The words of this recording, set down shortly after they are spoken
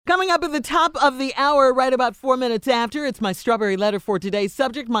Coming up at the top of the hour, right about 4 minutes after, it's my strawberry letter for today's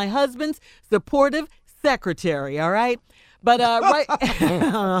subject, my husband's supportive secretary, all right? But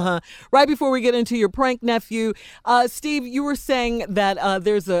right before we get into your prank, nephew, Steve, you were saying that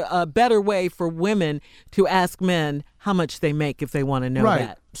there's a better way for women to ask men how much they make if they want to know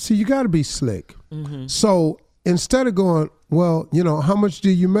that. See, you got to be slick. So instead of going, well, how much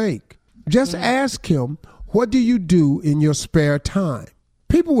do you make? Just ask him, what do you do in your spare time?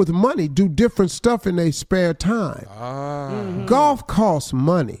 People with money do different stuff in their spare time. Golf costs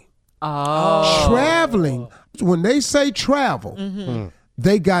money. Traveling, when they say travel,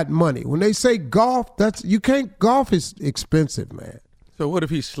 they got money. When they say golf, golf is expensive, man. So what if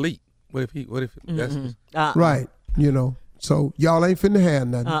he sleep? What if that's right, so y'all ain't finna have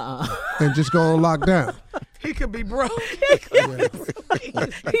nothing and just go on lockdown. He could be broke.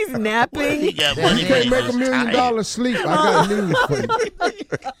 He's napping. He can't make $1 million sleep. I got news for you.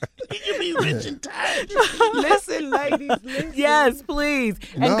 He can be rich and tired. Listen, ladies. Listen. Yes, please.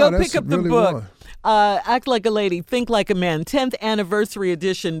 And go pick up the book. Act Like a Lady, Think Like a Man, 10th Anniversary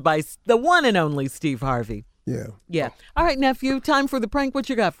Edition by the one and only Steve Harvey. Yeah. All right, nephew, time for the prank. What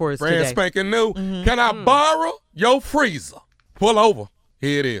you got for us today? Brand spanking new. Can I borrow your freezer? Pull over.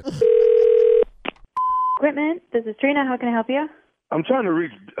 Here it is. Equipment, this is Trina. How can I help you? I'm trying to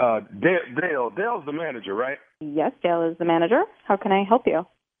reach Dale. Dale's the manager, right? Yes, Dale is the manager. How can I help you?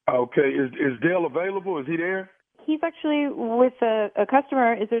 Okay. Is Dale available? Is he there? He's actually with a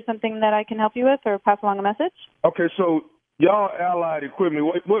customer. Is there something that I can help you with or pass along a message? Okay, so y'all Allied Equipment,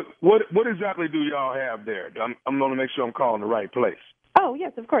 what exactly do y'all have there? I'm going to make sure I'm calling the right place. Oh,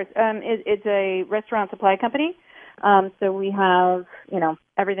 yes, of course. It's a restaurant supply company. So we have,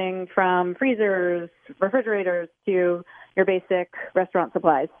 everything from freezers, refrigerators to your basic restaurant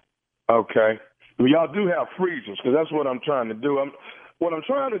supplies. Okay. Well, y'all do have freezers because that's what I'm trying to do. What I'm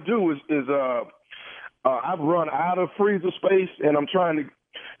trying to do is I've run out of freezer space, and I'm trying to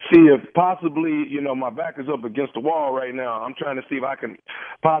see if possibly, my back is up against the wall right now. I'm trying to see if I can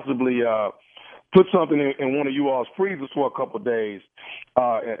possibly put something in one of you all's freezers for a couple of days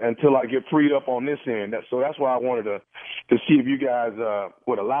until I get freed up on this end. So that's why I wanted to see if you guys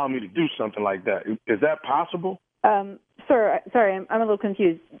would allow me to do something like that. Is that possible? Sir, sorry, I'm a little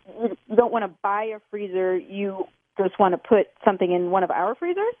confused. You don't want to buy a freezer. You just want to put something in one of our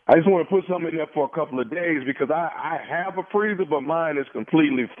freezers? I just want to put something in there for a couple of days because I have a freezer, but mine is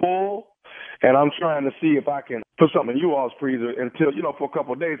completely full. And I'm trying to see if I can put something in you all's freezer until, for a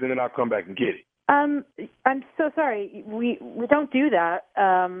couple of days, and then I'll come back and get it. I'm so sorry. We don't do that.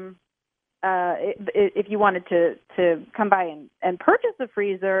 If you wanted to come by and purchase a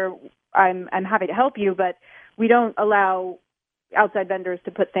freezer, I'm happy to help you, but we don't allow outside vendors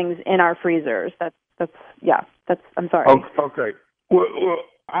to put things in our freezers. I'm sorry. Okay. Well,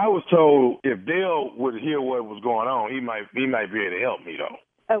 I was told if Dale would hear what was going on, he might be able to help me though.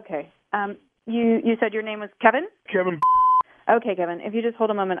 Okay. You said your name was Kevin? Kevin. Okay, Kevin. If you just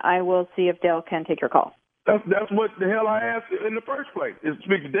hold a moment, I will see if Dale can take your call. That's what the hell I asked in the first place, is to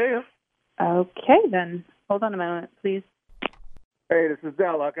speak to Dale. Okay, then. Hold on a moment, please. Hey, this is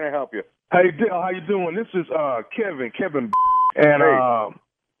Dale. How can I help you? Hey, Dale, how you doing? This is Kevin, and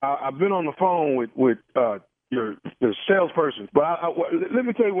I've been on the phone with your salesperson. But let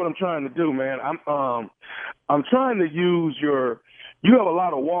me tell you what I'm trying to do, man. I'm trying to use you have a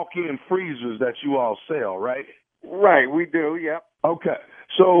lot of walk-in freezers that you all sell, right? Right, we do, yep. Okay.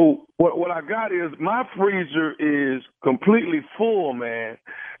 So what I got is my freezer is completely full, man,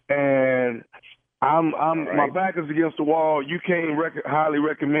 and my back is against the wall. You came highly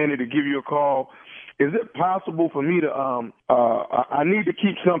recommended to give you a call. Is it possible for me to I need to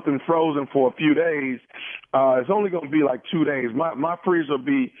keep something frozen for a few days. It's only going to be like 2 days. My freezer will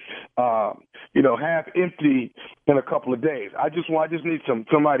be half empty in a couple of days. I just need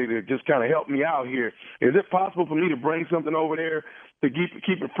somebody to just kind of help me out here. Is it possible for me to bring something over there to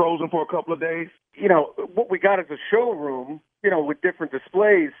keep it frozen for a couple of days? What we got is a showroom, with different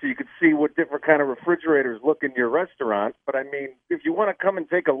displays so you could see what different kind of refrigerators look in your restaurant. But I mean, if you want to come and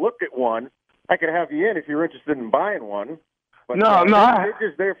take a look at one, I could have you in if you're interested in buying one. But they're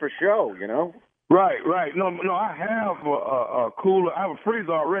just there for show, Right. No, I have a cooler. I have a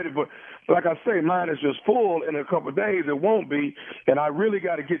freezer already, but like I say, mine is just full. In a couple of days, it won't be, and I really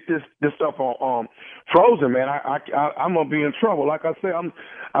got to get this stuff on frozen, man. I'm gonna be in trouble. Like I say, I'm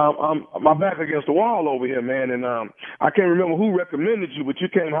my back against the wall over here, man, and I can't remember who recommended you, but you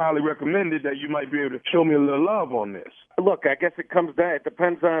came highly recommended that you might be able to show me a little love on this. Look, I guess it comes down. It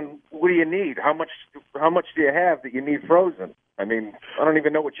depends on what do you need. How much do you have that you need frozen? I mean, I don't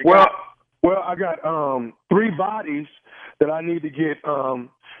even know what you got. Well, I got 3 bodies that I need to get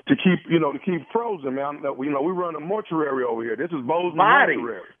to keep frozen, man. We run a mortuary over here. This is Bozeman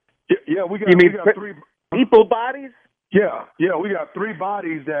Mortuary. Yeah, we got 3 people bodies. Yeah, we got 3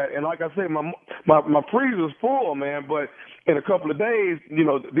 bodies and like I said, my freezer's full, man. But in a couple of days,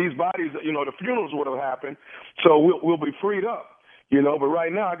 these bodies, the funerals would have happened, so we'll be freed up, But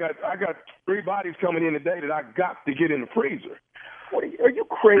right now, I got 3 bodies coming in today that I got to get in the freezer. What are you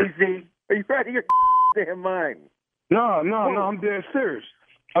crazy? Are you out of your damn mind? No, I'm dead serious.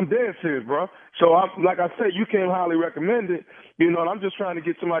 I'm dead serious, bro. So, like I said, you came highly recommended, and I'm just trying to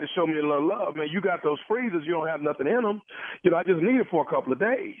get somebody to show me a little love, man. You got those freezers, you don't have nothing in them. I just need it for a couple of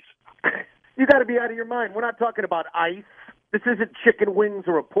days. You got to be out of your mind. We're not talking about ice. This isn't chicken wings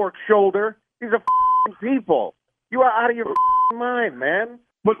or a pork shoulder. These are people. You are out of your mind, man.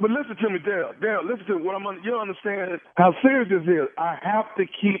 But listen to me, Dale. Listen to me. You don't understand how serious this is. I have to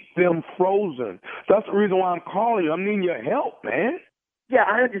keep them frozen. That's the reason why I'm calling you. I'm needing your help, man. Yeah,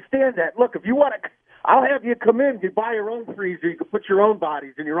 I understand that. Look, if you want to, I'll have you come in. You buy your own freezer. You can put your own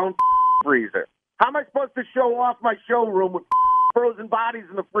bodies in your own freezer. How am I supposed to show off my showroom with frozen bodies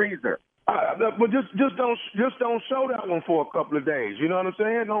in the freezer? But just don't show that one for a couple of days. You know what I'm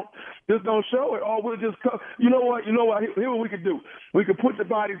saying? Don't show it. Or we'll just you know what? Here what we could do. We could put the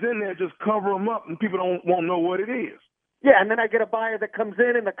bodies in there, just cover them up, and people won't know what it is. Yeah, and then I get a buyer that comes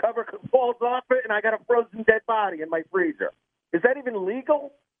in and the cover falls off it, and I got a frozen dead body in my freezer. Is that even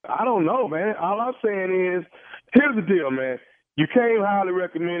legal? I don't know, man. All I'm saying is, here's the deal, man. You came highly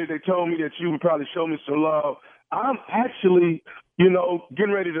recommended. They told me that you would probably show me some love. I'm actually,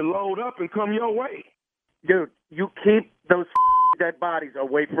 getting ready to load up and come your way. Dude, you keep those dead bodies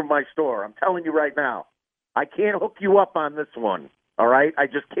away from my store. I'm telling you right now. I can't hook you up on this one, all right? I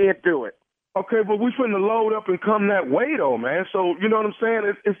just can't do it. Okay, but we finna load up and come that way, though, man. So, you know what I'm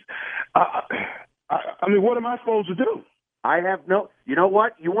saying? I mean, what am I supposed to do? You know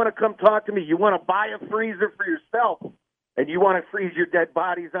what? You want to come talk to me. You want to buy a freezer for yourself, and you want to freeze your dead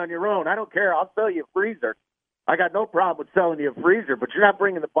bodies on your own. I don't care. I'll sell you a freezer. I got no problem with selling you a freezer, but you're not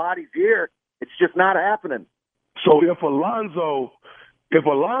bringing the bodies here. It's just not happening. So if Alonzo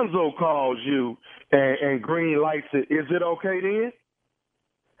calls you and green lights it, is it okay then?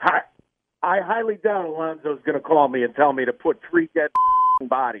 I highly doubt Alonzo's going to call me and tell me to put 3 dead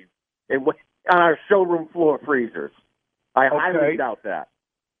bodies on our showroom floor freezers. I highly doubt that.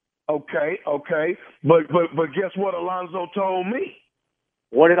 Okay. But guess what Alonzo told me?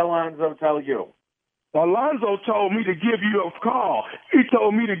 What did Alonzo tell you? Alonzo told me to give you a call. He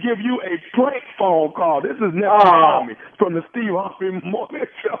told me to give you a prank phone call. This is Nephew Harvey from the Steve Harvey Morning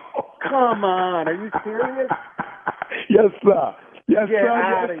Show. Come on. Are you serious? Yes, sir. Yes, Get sir.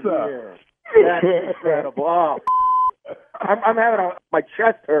 out Yes, of sir. Here. That's incredible. Oh, I'm having my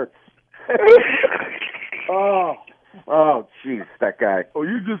chest hurts. Oh, jeez, that guy. Oh,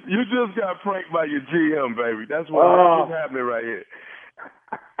 you just got pranked by your GM, baby. That's what's happening right here.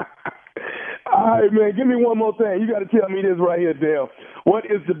 All right, man, give me one more thing. You got to tell me this right here, Dale. What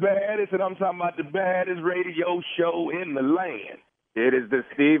is the baddest, and I'm talking about the baddest radio show in the land? It is the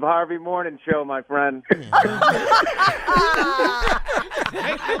Steve Harvey Morning Show, my friend.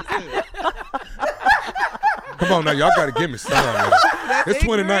 Come on now, y'all got to give me some. Man. It's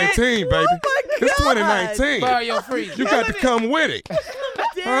 2019, baby. It's 2019. Borrow your freezer. You got to come with it.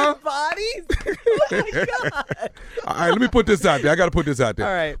 Dead bodies? Oh, my God. All right, let me put this out there. I got to put this out there.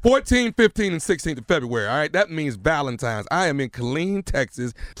 All right. 14, 15, and 16th of February. All right, that means Valentine's. I am in Killeen,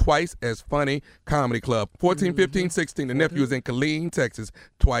 Texas, Twice as Funny Comedy Club. 14, 15, 16. The nephew is in Killeen, Texas,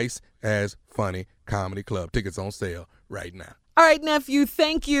 Twice as Funny Comedy Club. Tickets on sale right now. All right, nephew,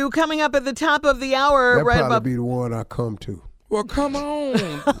 thank you. Coming up at the top of the hour. That'd right probably about be the one I come to. Well, come on.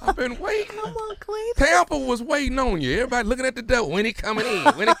 I've been waiting. Come on, Cleveland. Tampa was waiting on you. Everybody looking at the door. When he coming in?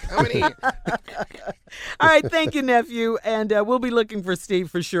 When he coming in? All right, thank you, nephew. And we'll be looking for Steve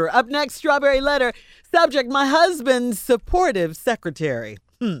for sure. Up next, Strawberry Letter. Subject, my husband's supportive secretary.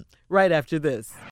 Right after this.